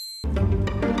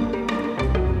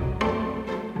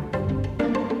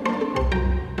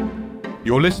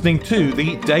You're listening to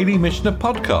the Daily Mishnah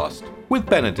Podcast with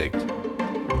Benedict.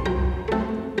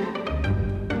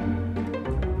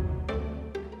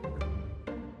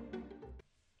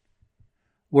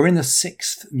 We're in the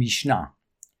 6th Mishnah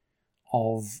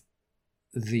of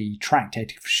the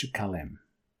tractate of Shekalim.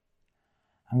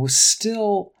 And we're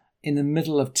still in the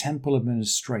middle of temple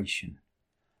administration.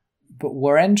 But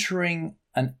we're entering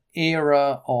an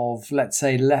era of, let's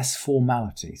say, less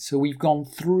formality. So we've gone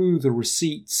through the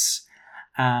receipts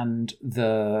and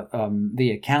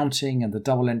the accounting and the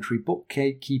double entry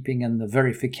bookkeeping and the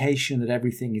verification that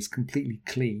everything is completely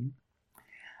clean.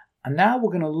 And now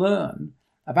we're going to learn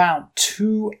about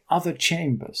two other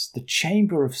chambers, the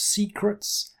chamber of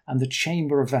secrets and the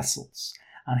chamber of vessels.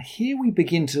 And here we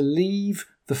begin to leave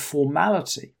the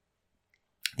formality,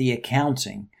 the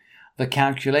accounting, the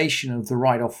calculation of the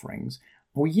right offerings,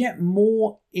 or yet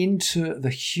more into the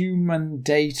human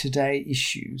day-to-day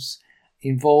issues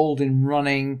involved in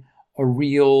running a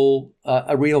real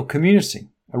community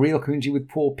with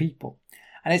poor people.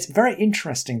 And it's very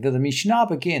interesting that the Mishnah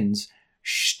begins,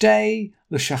 Shtei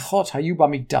l'shachot hayu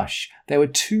b'mikdash. There were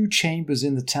two chambers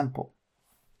in the temple.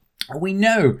 We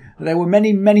know that there were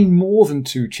many, many more than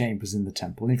two chambers in the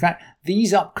temple. In fact,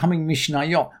 these upcoming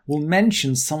Mishnayot will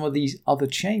mention some of these other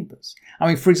chambers. I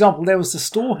mean, for example, there was the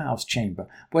storehouse chamber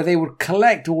where they would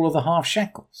collect all of the half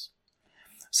shekels.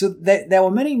 So there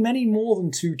were many, many more than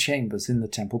two chambers in the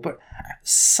temple. But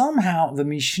somehow the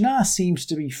Mishnah seems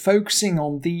to be focusing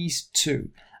on these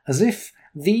two, as if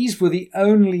these were the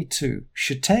only two.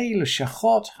 Shetei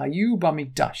l'shachot hayu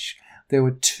b'mikdash. There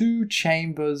were two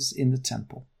chambers in the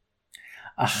temple.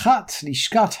 Achat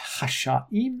lishkat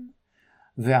hashaim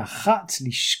ve'achat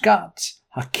lishkat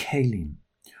hakelim.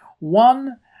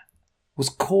 One was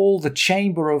called the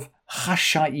chamber of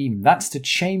hashaim. That's the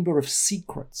chamber of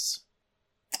secrets.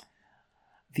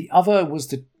 The other was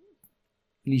the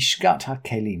lishkat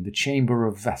hakelim, the chamber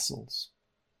of vessels.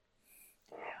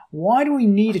 Why do we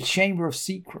need a chamber of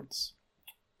secrets?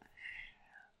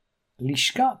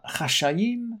 Lishkat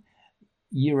hashaim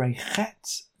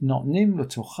yirechet notnim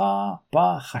l'tocha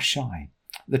ba chashai.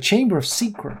 The chamber of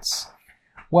secrets.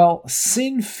 Well,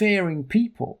 sin-fearing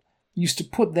people used to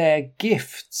put their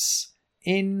gifts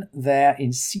in there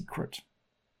in secret.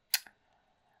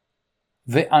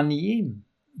 Ve'aniyim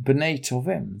b'nei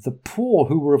tovim, the poor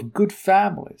who were of good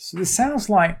families. So this sounds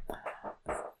like,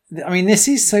 this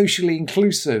is socially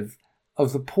inclusive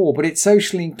of the poor, but it's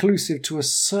socially inclusive to a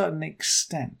certain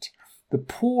extent. The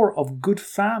poor of good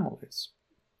families.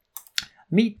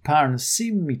 Mit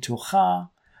parnasim mitocha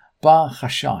ba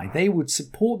chashai. They would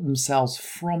support themselves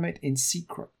from it in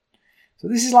secret. So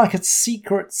this is like a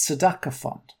secret tzedakah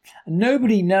fund. And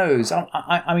nobody knows. The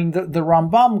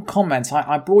Rambam comments,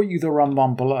 I brought you the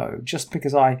Rambam below just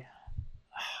because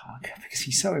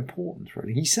he's so important,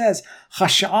 really. He says,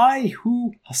 Chashai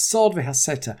hu hasod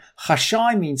v'haseta.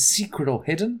 Chashai means secret or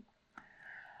hidden.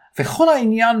 V'chol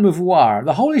ha'inyan mevuar.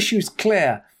 The whole issue is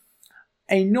clear.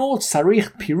 Eino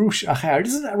tzarich pirush acher. It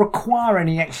doesn't require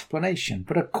any explanation.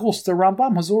 But of course, the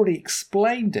Rambam has already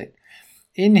explained it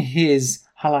in his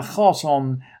halachot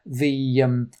on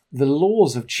the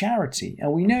laws of charity.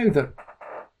 And we know that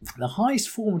the highest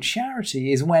form of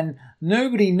charity is when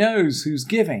nobody knows who's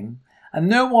giving and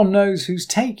no one knows who's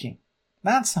taking.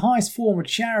 That's the highest form of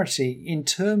charity in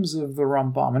terms of the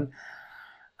Rambam.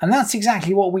 And that's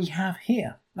exactly what we have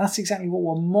here. That's exactly what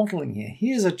we're modelling here.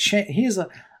 Here's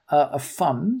a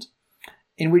fund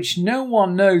in which no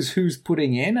one knows who's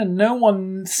putting in and no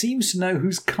one seems to know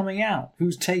who's coming out,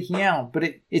 who's taking out. But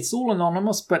it's all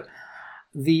anonymous, but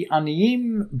the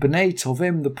aniyim b'nei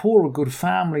tovim, the poor of good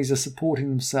families, are supporting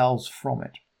themselves from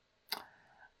it.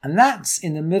 And that's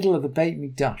in the middle of the Beit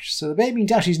Mikdash. So the Beit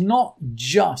Mikdash is not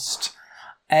just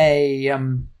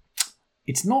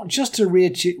it's not just a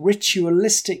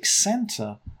ritualistic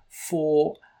center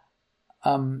for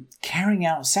carrying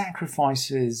out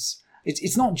sacrifices.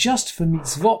 It's not just for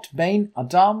mitzvot bein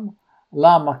adam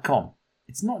la makom.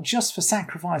 It's not just for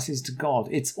sacrifices to God.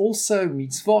 It's also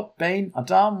mitzvot bein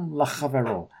adam la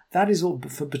chavero. That is all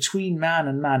for between man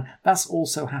and man. That's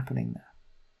also happening there.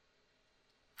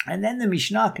 And then the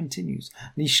Mishnah continues.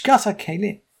 Lishkat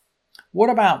hakelim.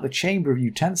 What about the chamber of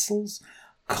utensils?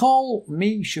 Kol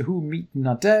mi shehu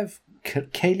mitnadev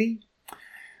keli.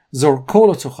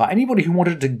 Anybody who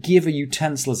wanted to give a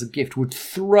utensil as a gift would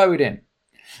throw it in.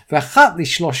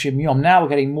 Now we're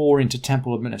getting more into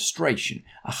temple administration.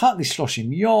 Once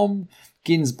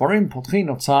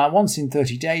in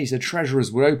 30 days, the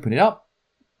treasurers would open it up.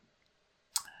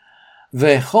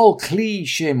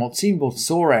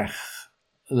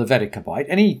 the Vedikabite,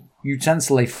 any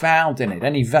utensil they found in it,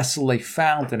 any vessel they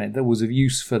found in it that was of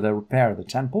use for the repair of the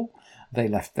temple, they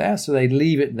left there. So they'd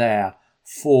leave it there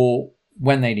for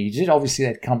when they needed it. Obviously,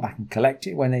 they'd come back and collect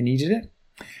it when they needed it.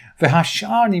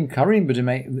 V'hash'ar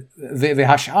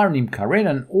karin,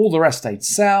 and all the rest they'd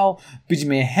sell.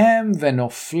 B'dmehem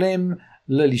v'noflim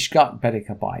lelishkat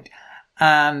Vedikabite.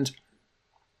 And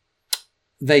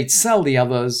they'd sell the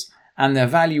others, and their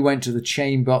value went to the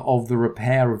chamber of the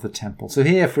repair of the temple. So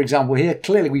here, for example, here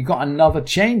clearly we've got another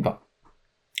chamber.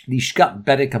 Lishkat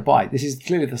Vedikabite. This is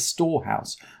clearly the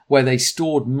storehouse where they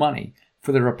stored money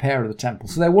for the repair of the temple.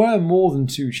 So there were more than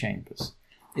 2 chambers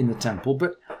in the temple,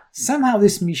 but somehow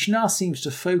this Mishnah seems to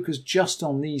focus just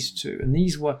on these 2. And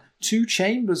these were 2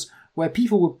 chambers where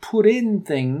people would put in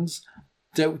things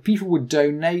that people would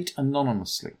donate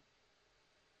anonymously.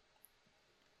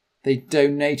 They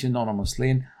donate anonymously,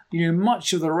 and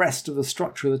much of the rest of the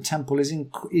structure of the temple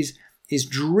is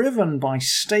driven by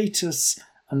status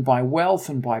and by wealth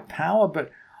and by power,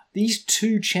 but these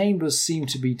 2 chambers seem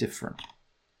to be different.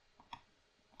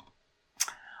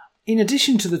 In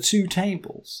addition to the 2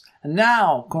 tables, and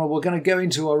now we're going to go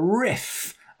into a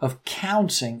riff of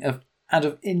counting and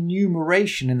of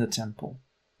enumeration in the temple.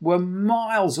 We're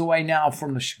miles away now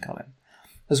from the Shekalim,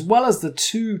 as well as the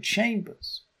 2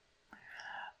 chambers.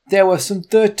 There were some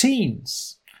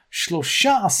 13s. 13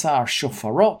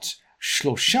 shofarot,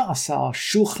 13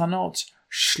 shulchanot,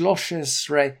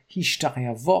 13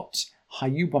 hishtachayavot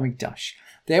hayu b'mikdash.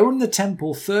 There were in the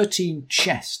temple 13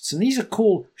 chests, and these are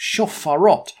called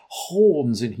shofarot,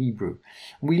 horns in Hebrew.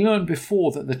 And we learned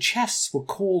before that the chests were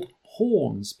called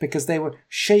horns because they were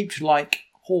shaped like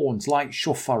horns, like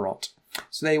shofarot.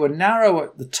 So they were narrow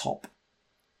at the top.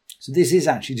 So this is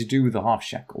actually to do with the half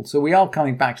shekel. So we are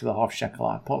coming back to the half shekel,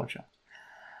 I apologize.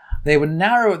 They were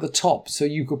narrow at the top, so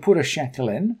you could put a shekel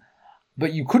in,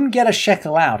 but you couldn't get a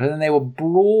shekel out, and then they were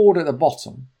broad at the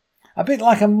bottom. A bit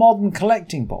like a modern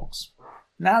collecting box.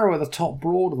 Narrow at the top,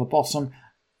 broad at the bottom.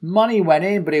 Money went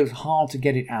in, but it was hard to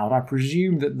get it out. I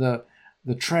presume that the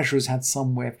treasurers had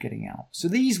some way of getting out. So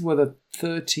these were the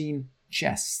 13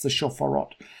 chests, the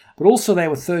shofarot. But also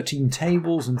there were 13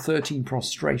 tables and 13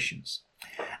 prostrations.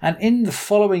 And in the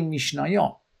following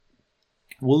Mishnayot,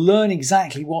 we'll learn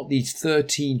exactly what these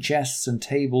 13 chests and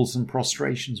tables and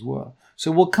prostrations were.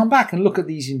 So we'll come back and look at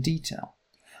these in detail.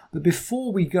 But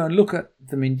before we go and look at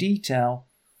them in detail,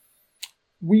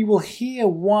 we will hear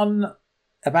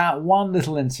about one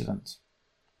little incident.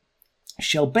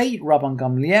 Shel Beit Rabban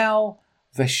Gamliel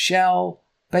v'Shel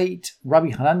Beit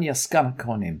Rabbi Hanania Sgan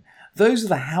HaKohanim. Those are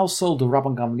the household of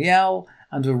Rabban Gamliel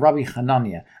and of Rabbi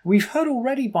Hanania. We've heard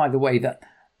already, by the way, that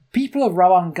people of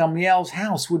Rabban Gamliel's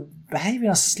house would behave in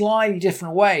a slightly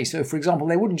different way. So, for example,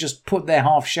 they wouldn't just put their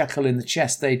half shekel in the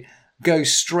chest. They'd go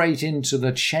straight into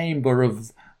the chamber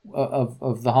of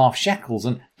the half shekels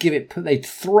and they'd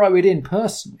throw it in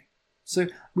personally. So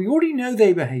we already know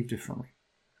they behave differently.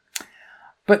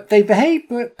 But they behave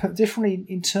differently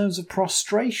in terms of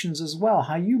prostrations as well.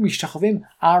 Hayu mishtachavim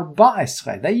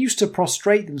 14. They used to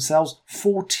prostrate themselves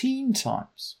 14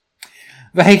 times.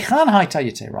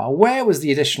 Where was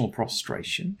the additional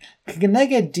prostration?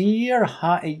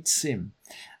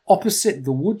 Opposite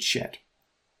the woodshed,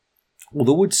 or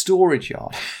the wood storage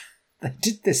yard. They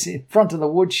did this in front of the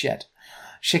woodshed.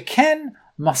 Sheken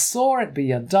masoret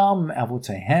biyadam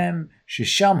avotehem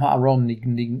shesham ha'aron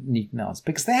nignaz.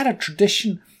 Because they had a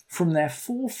tradition from their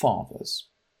forefathers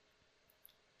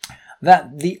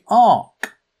that the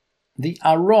ark, the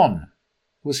Aron,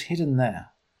 was hidden there.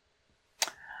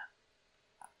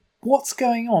 What's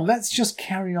going on? Let's just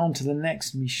carry on to the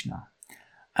next Mishnah.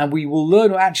 And we will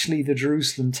learn actually the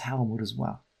Jerusalem Talmud as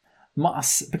well.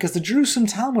 Because the Jerusalem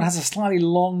Talmud has a slightly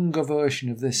longer version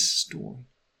of this story.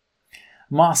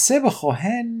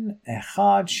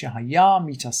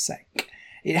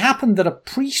 It happened that a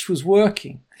priest was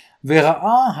working. It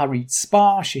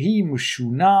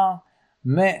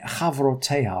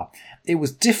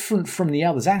was different from the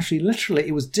others. Actually, literally,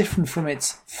 it was different from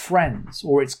its friends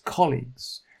or its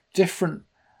colleagues. Different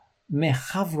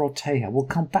mechavroteha. We'll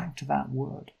come back to that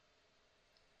word.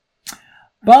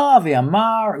 Ba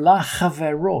ve'amar la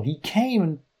chavero. He came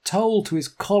and told to his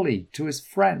colleague, to his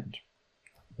friend.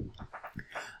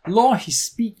 Lo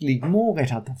hispik ligmor et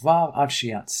hadavar ad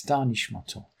sheyatzta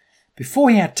nishmato. Before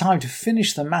he had time to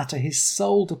finish the matter, his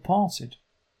soul departed.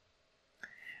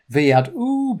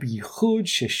 Ve'yad'u bichud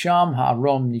shesham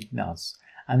ha'aron nignaz.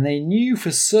 And they knew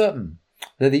for certain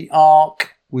that the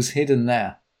ark was hidden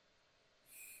there.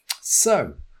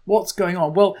 So, what's going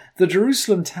on? Well, the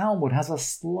Jerusalem Talmud has a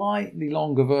slightly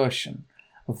longer version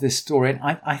of this story, and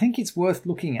I think it's worth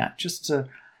looking at just to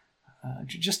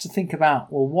just to think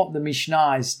about, well, what the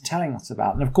Mishnah is telling us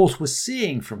about. And of course, we're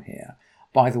seeing from here,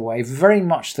 by the way, very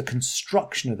much the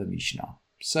construction of the Mishnah.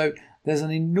 So there's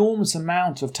an enormous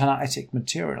amount of Tanaitic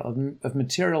material, of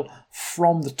material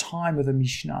from the time of the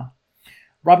Mishnah.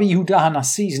 Rabbi Yehuda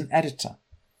HaNasi is an editor,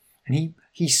 and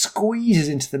he squeezes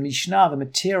into the Mishnah the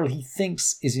material he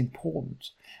thinks is important.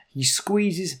 He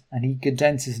squeezes and he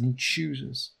condenses and he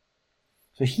chooses.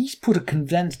 So he's put a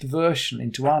condensed version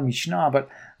into our Mishnah, but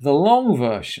the long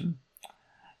version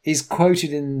is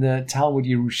quoted in the Talmud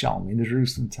Yerushalmi, in the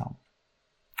Jerusalem Talmud.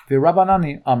 The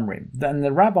Rabbanan Amrim, then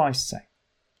the rabbis say,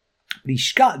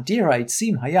 Lishkat dira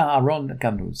etzim haya aron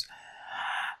ganuz.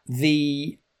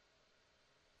 The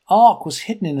ark was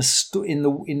hidden in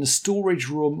the storage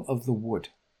room of the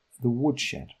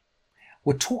woodshed.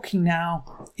 We're talking now,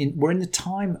 we're in the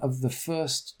time of the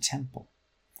first temple.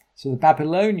 So the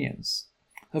Babylonians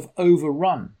have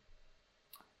overrun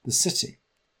the city.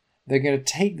 They're going to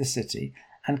take the city,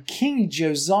 and King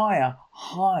Josiah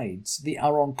hides the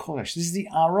Aron Kodesh. This is the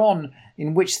Aron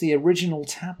in which the original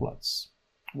tablets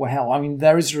were held. I mean,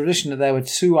 there is a tradition that there were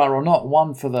two Aronot,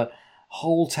 one for the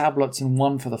whole tablets and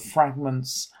one for the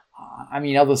fragments. I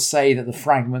mean, others say that the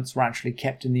fragments were actually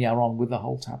kept in the Aron with the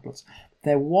whole tablets.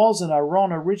 There was an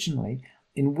Aron originally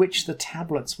in which the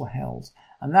tablets were held,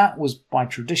 and that was by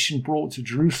tradition brought to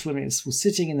Jerusalem. It was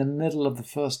sitting in the middle of the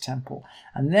first temple,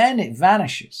 and then it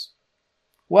vanishes.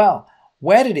 Well,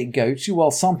 where did it go to?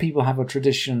 Well, some people have a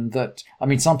tradition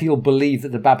some people believe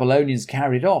that the Babylonians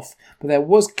carried it off, but there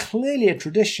was clearly a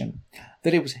tradition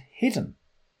that it was hidden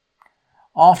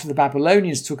after the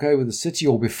Babylonians took over the city,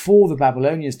 or before the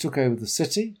Babylonians took over the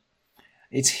city.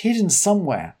 It's hidden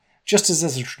somewhere, just as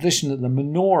there's a tradition that the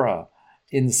menorah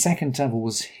in the Second Temple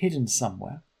was hidden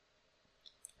somewhere.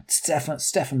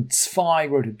 Stefan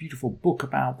Zweig wrote a beautiful book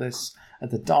about this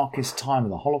at the darkest time of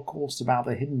the Holocaust, about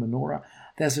the hidden menorah.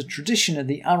 There's a tradition that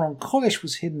the Aron Kodesh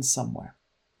was hidden somewhere.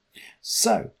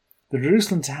 So, the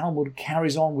Jerusalem Talmud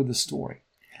carries on with the story,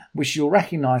 which you'll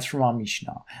recognize from our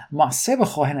Mishnah.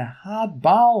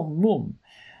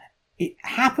 It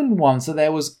happened once that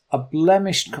there was a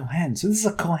blemished Kohen. So this is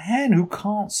a Kohen who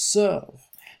can't serve.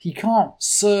 He can't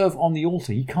serve on the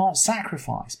altar. He can't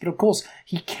sacrifice. But of course,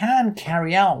 he can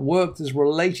carry out work that's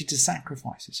related to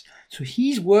sacrifices. So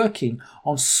he's working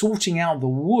on sorting out the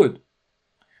wood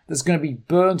that's going to be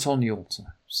burnt on the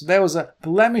altar. So there was a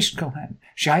blemished Kohen.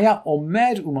 He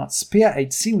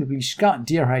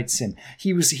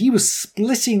was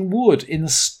splitting wood in the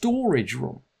storage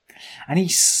room. And he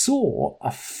saw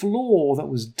a floor that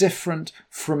was different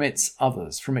from its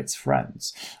others, from its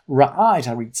friends. The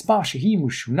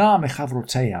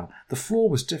floor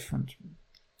was different.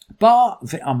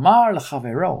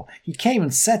 He came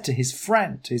and said to his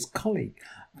friend, to his colleague,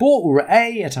 Come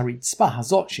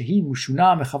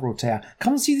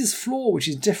and see this floor which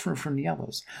is different from the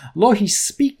others.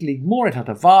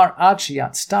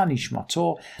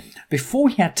 Before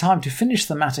he had time to finish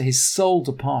the matter, his soul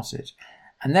departed.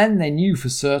 And then they knew for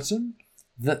certain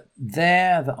that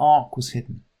there the ark was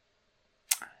hidden.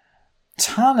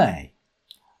 Tane,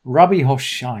 Rabbi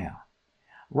Hoshaya.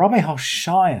 Rabbi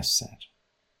Hoshaya said,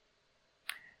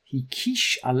 He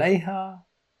kish aleha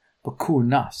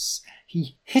b'kurnas.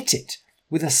 He hit it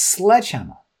with a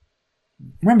sledgehammer.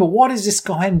 Remember, what is this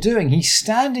Kohen doing? He's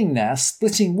standing there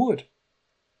splitting wood.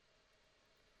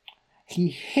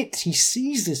 He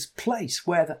sees this place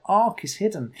where the ark is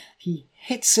hidden. He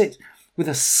hits it with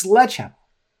a sledgehammer,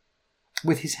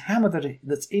 with his hammer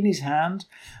that's in his hand.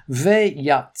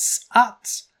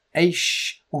 Ve'yatzat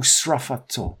eish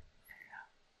usrafato.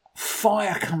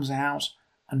 Fire comes out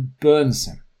and burns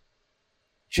him.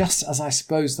 Just as I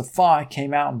suppose the fire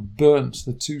came out and burnt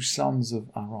the two sons of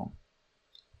Aaron.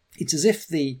 It's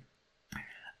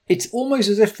almost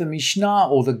as if the Mishnah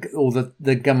or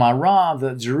the Gemara,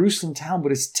 the Jerusalem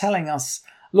Talmud, is telling us,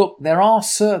 look, there are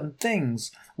certain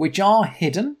things which are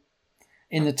hidden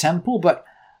in the temple, but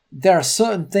there are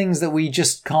certain things that we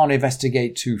just can't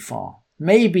investigate too far.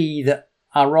 Maybe the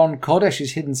Aron Kodesh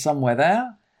is hidden somewhere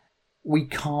there. We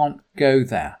can't go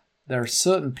there. There are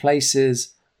certain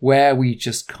places where we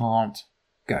just can't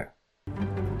go.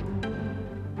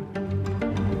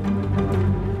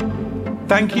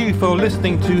 Thank you for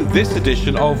listening to this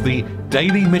edition of the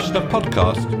Daily Mishnah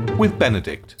Podcast with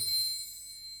Benedict.